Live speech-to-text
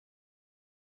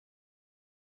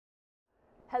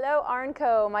Hello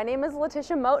R+Co, my name is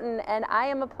Latisha Moton and I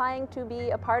am applying to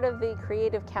be a part of the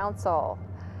Creative Council.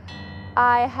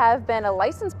 I have been a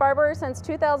licensed barber since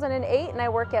 2008 and I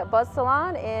work at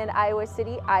Salon in Iowa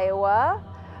City, Iowa.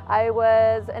 I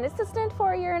was an assistant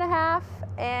for a year and a half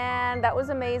and that was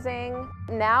amazing.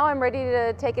 Now I'm ready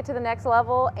to take it to the next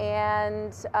level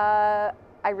and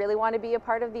I really want to be a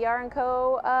part of the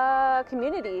R+Co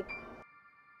community.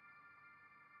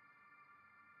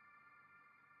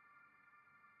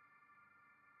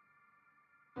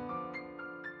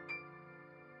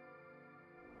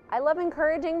 I love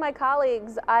encouraging my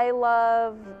colleagues. I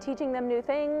love teaching them new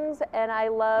things and I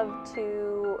love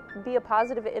to be a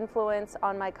positive influence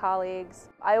on my colleagues.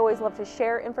 I always love to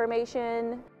share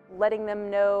information, letting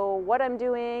them know what I'm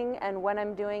doing and when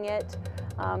I'm doing it,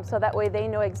 so that way they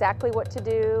know exactly what to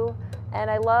do.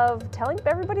 And I love telling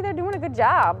everybody they're doing a good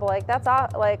job. Like that's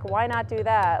like, why not do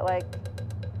that? Like,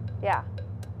 yeah,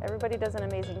 everybody does an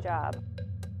amazing job.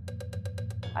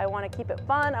 I want to keep it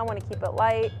fun. I want to keep it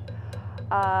light.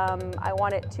 I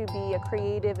want it to be a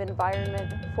creative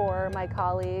environment for my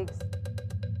colleagues.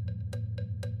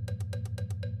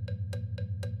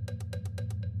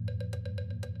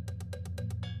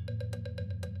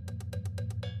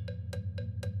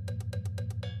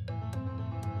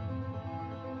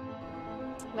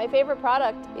 My favorite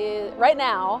product is, right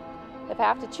now, if I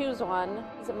have to choose one,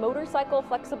 is a motorcycle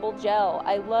flexible gel.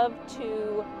 I love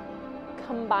to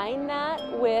combine that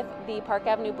with the Park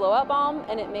Avenue blowout balm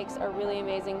and it makes a really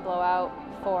amazing blowout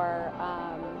for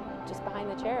just behind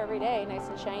the chair every day. Nice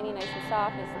and shiny, nice and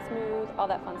soft, nice and smooth, all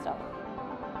that fun stuff.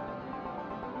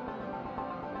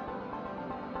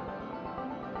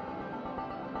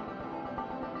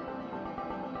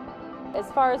 As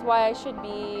far as why I should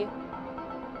be,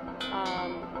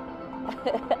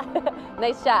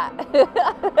 nice shot.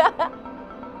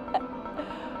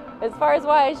 As far as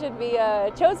why I should be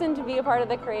chosen to be a part of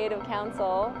the Creative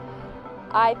Council,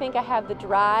 I think I have the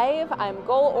drive, I'm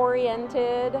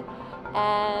goal-oriented,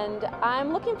 and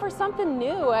I'm looking for something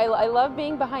new. I love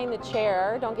being behind the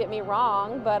chair, don't get me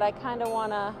wrong, but I kind of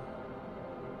want to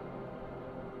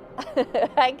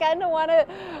I kind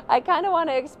of want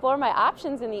to explore my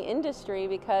options in the industry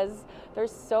because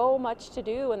there's so much to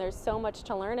do and there's so much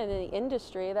to learn in the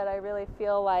industry that I really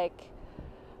feel like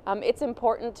it's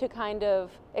important to kind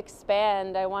of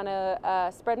expand. I want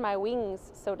to spread my wings,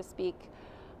 so to speak.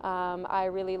 I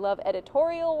really love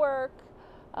editorial work,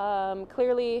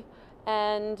 clearly,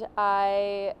 and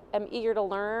I am eager to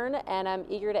learn and I'm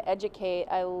eager to educate.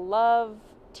 I love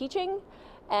teaching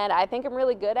and I think I'm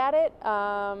really good at it,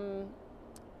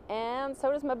 and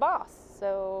so does my boss.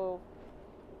 So,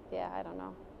 yeah, I don't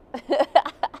know.